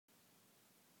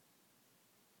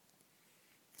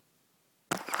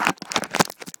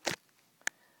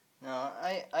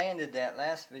I ended that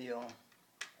last video,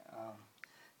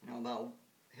 about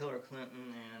Hillary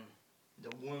Clinton and the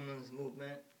women's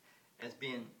movement as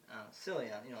being silly,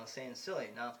 saying silly.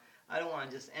 Now, I don't want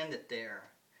to just end it there,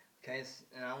 okay?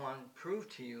 And I want to prove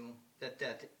to you that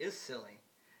that is silly,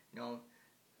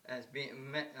 as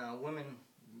being women,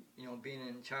 being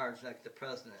in charge like the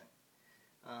president,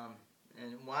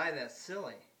 and why that's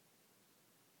silly,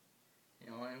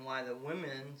 and why the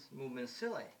women's movement is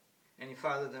silly, any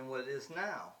farther than what it is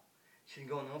now. It should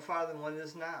go no farther than what it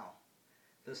is now.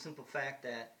 For the simple fact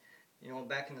that,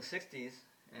 back in the 60s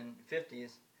and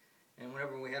 50s, and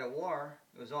whenever we had a war,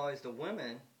 it was always the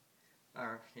women,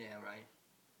 okay.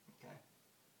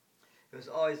 It was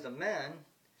always the men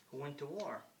who went to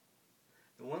war.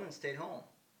 The women stayed home.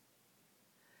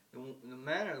 The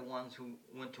men are the ones who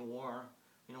went to war,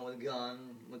 with a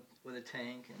gun, with a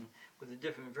tank, and with the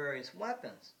different various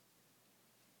weapons.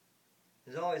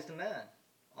 It's always the men,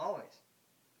 always.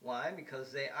 Why?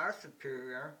 Because they are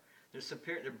superior. They're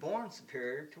superior. They're born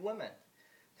superior to women,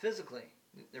 physically.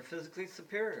 They're physically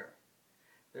superior.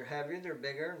 They're heavier. They're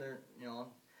bigger.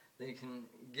 They can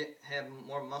have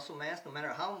more muscle mass. No matter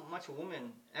how much a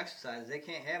woman exercises, they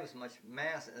can't have as much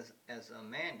mass as a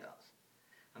man does.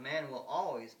 A man will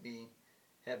always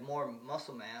have more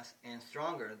muscle mass and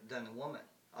stronger than a woman,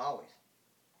 always.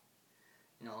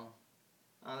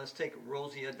 Let's take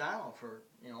Rosie O'Donnell for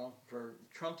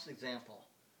Trump's example.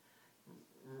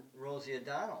 Rosie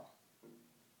O'Donnell.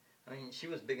 I mean, she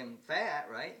was big and fat,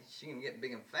 right? She can get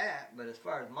big and fat, but as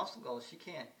far as muscle goes, she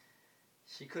can't.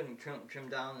 She couldn't trim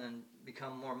down and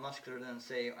become more muscular than,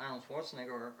 say, Arnold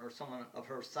Schwarzenegger or someone of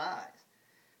her size.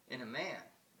 In a man,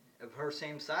 of her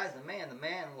same size, the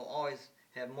man will always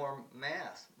have more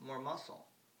mass, more muscle,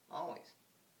 always.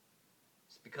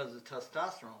 It's because of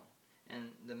testosterone,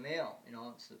 and the male,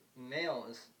 male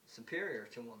is superior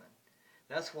to woman.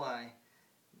 That's why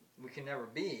we can never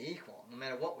be equal. No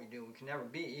matter what we do, we can never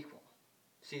be equal.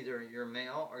 It's either you're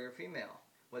male or you're female.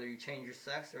 Whether you change your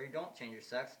sex or you don't change your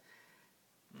sex.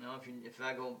 If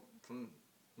I go from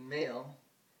male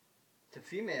to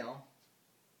female,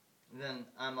 then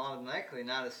I'm automatically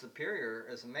not as superior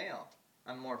as a male.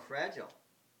 I'm more fragile.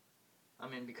 I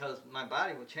mean, because my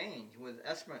body will change with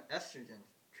estrogen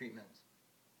treatments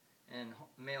and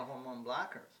male hormone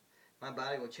blockers. My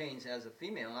body will change as a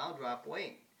female, and I'll drop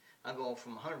weight. I'll go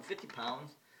from 150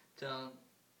 pounds to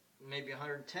maybe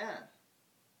 110.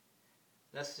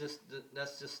 That's just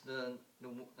the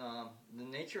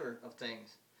nature of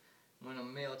things. When a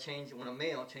male changes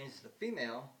to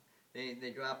female,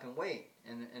 they drop in weight,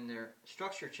 and their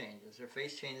structure changes. Their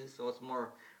face changes, so it's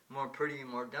more pretty and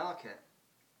more delicate.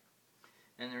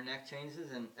 And their neck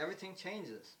changes, and everything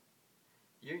changes.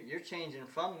 You're changing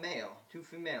from male to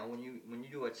female when you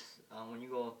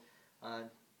go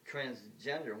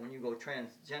transgender. When you go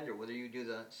transgender, whether you do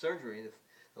the surgery,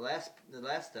 the last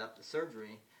step, the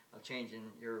surgery of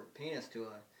changing your penis to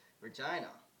a vagina.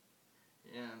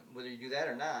 Whether you do that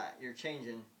or not, you're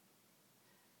changing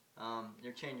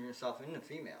yourself into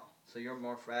female. So you're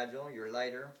more fragile. You're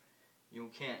lighter. You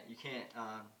can't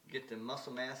get the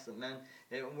muscle mass that men.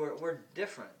 We're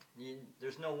different.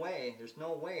 There's no way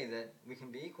that we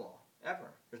can be equal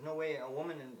ever. There's no way a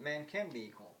woman and man can be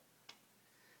equal.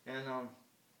 And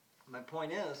my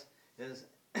point is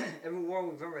every war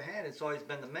we've ever had, it's always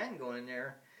been the men going in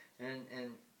there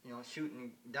and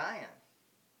shooting, dying.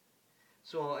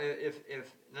 So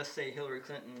if let's say Hillary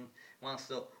Clinton wants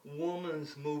the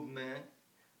women's movement,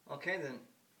 okay, then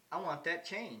I want that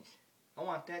changed. I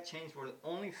want that changed for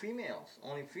only females,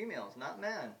 not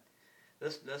men.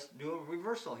 Let's do a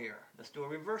reversal here. Let's do a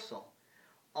reversal.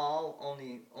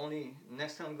 Only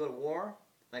next time we go to war,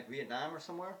 like Vietnam or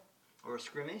somewhere, or a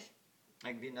skirmish,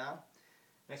 like Vietnam.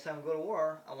 Next time we go to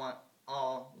war, I want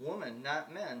all women,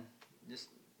 not men. Just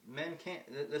men can't.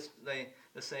 Let's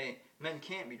say men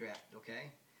can't be drafted.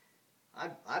 Okay,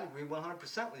 I'd agree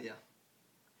 100% with you.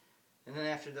 And then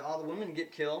after all the women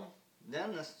get killed,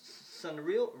 then let's send the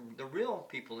real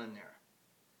people in there.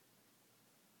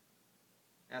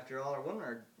 After all our women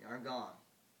are gone,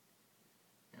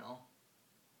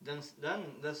 then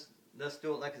let's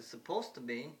do it like it's supposed to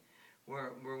be,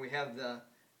 where we have the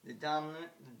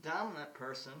dominant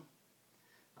person,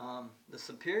 the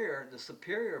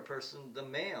superior person, the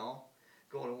male,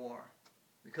 go to war,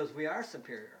 because we are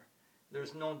superior.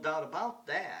 There's no doubt about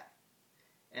that.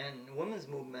 And the women's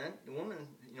movement,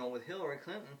 with Hillary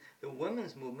Clinton, the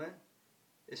women's movement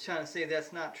is trying to say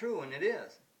that's not true, and it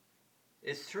is.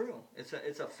 It's true.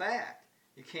 It's a fact.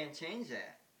 You can't change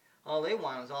that. All they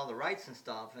want is all the rights and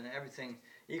stuff and everything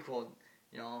equal,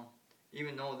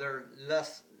 even though they're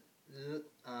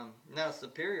not as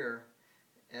superior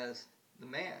as the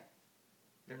man.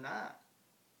 They're not.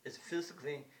 It's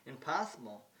physically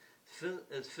impossible.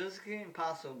 It's physically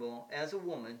impossible as a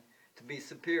woman to be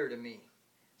superior to me.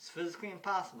 It's physically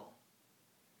impossible.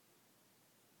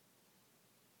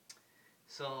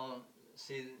 So,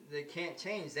 see, they can't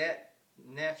change that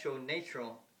natural.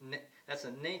 That's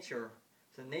a nature.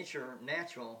 It's a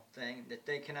natural thing that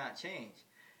they cannot change.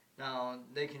 Now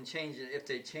they can change it if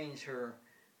they change her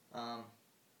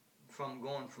from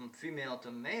going from female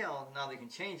to male. Now they can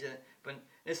change it, but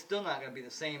it's still not going to be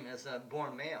the same as a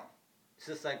born male. It's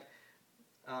just like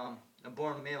a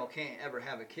born male can't ever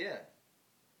have a kid.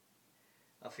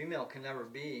 A female can never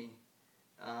be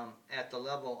at the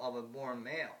level of a born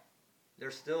male. They're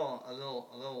still a little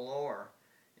lower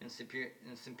in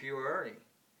superiority.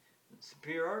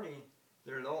 Superiority,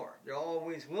 they're lower. They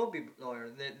always will be lower.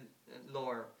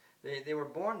 They were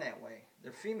born that way.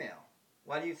 They're female.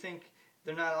 Why do you think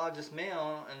they're not all just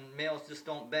male and males just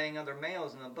don't bang other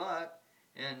males in the butt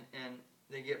and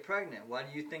they get pregnant? Why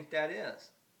do you think that is?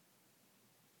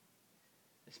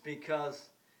 It's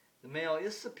because the male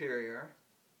is superior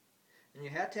and you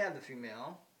have to have the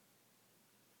female.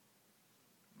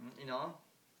 You know,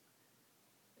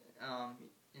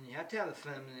 and you have to have the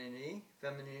femininity,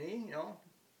 you know.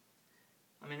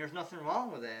 I mean, there's nothing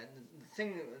wrong with that. The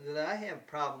thing that I have a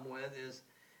problem with is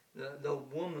the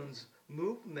woman's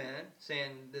movement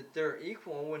saying that they're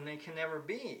equal when they can never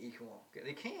be equal.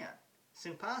 They can't. It's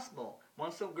impossible.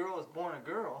 Once a girl is born a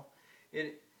girl,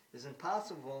 it is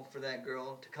impossible for that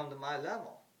girl to come to my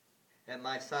level, at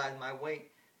my size, my weight.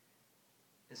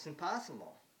 It's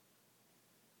impossible.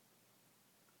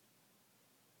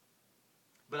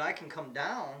 But I can come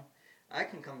down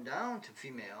to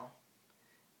female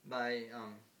by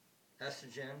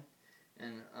estrogen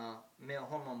and male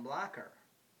hormone blocker.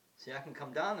 See, I can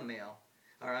come down to male,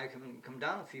 or I can come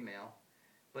down to female,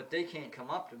 but they can't come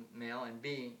up to male and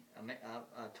be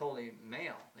a totally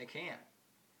male. They can't.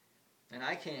 And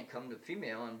I can't come to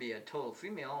female and be a total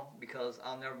female because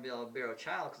I'll never be able to bear a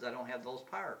child because I don't have those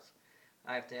parts.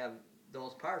 I have to have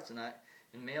those parts, and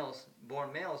males,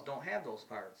 born males, don't have those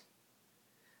parts.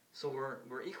 So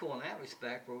we're equal in that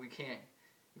respect, where you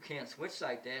can't switch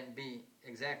like that and be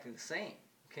exactly the same.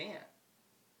 You can't.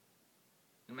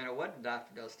 No matter what the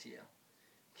doctor does to you.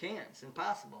 You can't. It's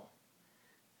impossible.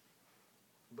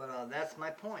 But that's my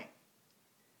point.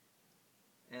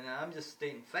 And I'm just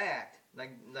stating fact,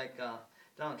 like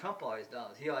Donald Trump always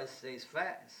does. He always states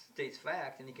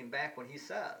fact, and he can back what he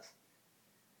says.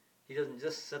 He doesn't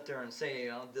just sit there and say, you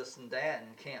know, this and that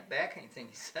and can't back anything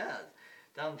he says.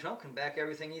 Donald Trump can back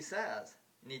everything he says,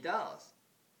 and he does.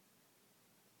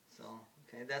 So,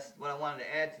 okay, that's what I wanted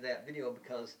to add to that video,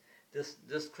 because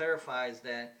this clarifies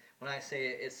that when I say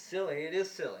it's silly, it is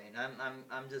silly, and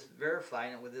I'm just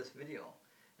verifying it with this video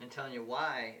and telling you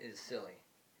why it's silly.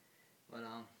 But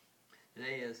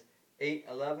today is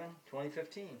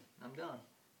 8/11/2015. I'm done.